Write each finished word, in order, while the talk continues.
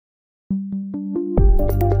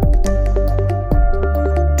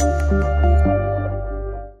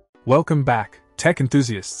Welcome back, tech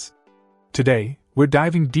enthusiasts. Today, we're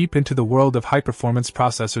diving deep into the world of high-performance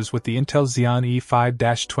processors with the Intel Xeon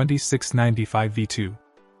E5-2695V2.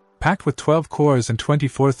 Packed with 12 cores and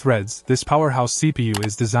 24 threads, this powerhouse CPU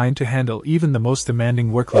is designed to handle even the most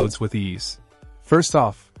demanding workloads with ease. First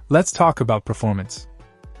off, let's talk about performance.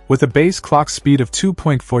 With a base clock speed of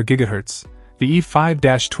 2.4 GHz, the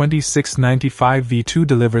E5-2695V2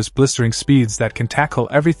 delivers blistering speeds that can tackle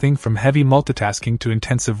everything from heavy multitasking to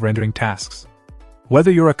intensive rendering tasks.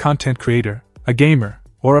 Whether you're a content creator, a gamer,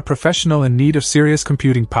 or a professional in need of serious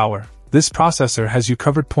computing power, this processor has you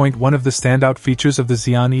covered. One of the standout features of the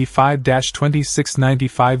Xeon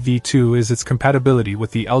E5-2695V2 is its compatibility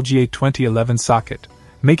with the LGA 2011 socket,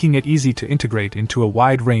 making it easy to integrate into a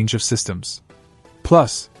wide range of systems.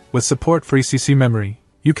 Plus, with support for ECC memory,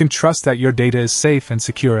 you can trust that your data is safe and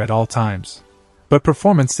secure at all times. But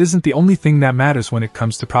performance isn't the only thing that matters when it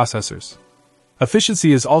comes to processors.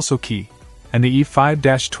 Efficiency is also key, and the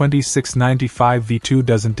E5-2695V2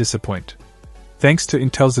 doesn't disappoint. Thanks to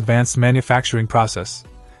Intel's advanced manufacturing process,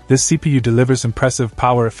 this CPU delivers impressive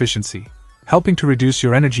power efficiency, helping to reduce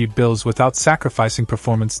your energy bills without sacrificing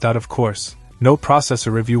performance. Of course, no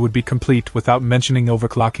processor review would be complete without mentioning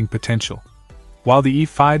overclocking potential. While the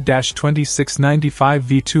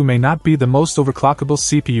E5-2695V2 may not be the most overclockable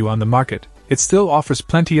CPU on the market, it still offers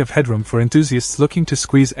plenty of headroom for enthusiasts looking to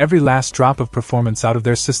squeeze every last drop of performance out of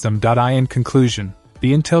their system. In conclusion,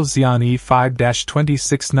 the Intel Xeon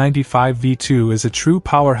E5-2695V2 is a true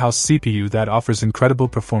powerhouse CPU that offers incredible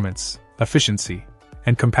performance, efficiency,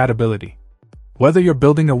 and compatibility. Whether you're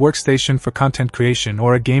building a workstation for content creation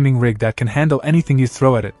or a gaming rig that can handle anything you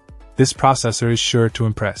throw at it, this processor is sure to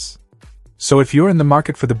impress. So if you're in the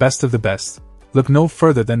market for the best of the best, look no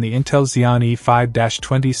further than the Intel Xeon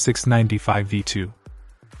E5-2695V2.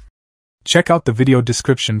 Check out the video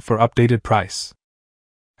description for updated price.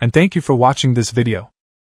 And thank you for watching this video.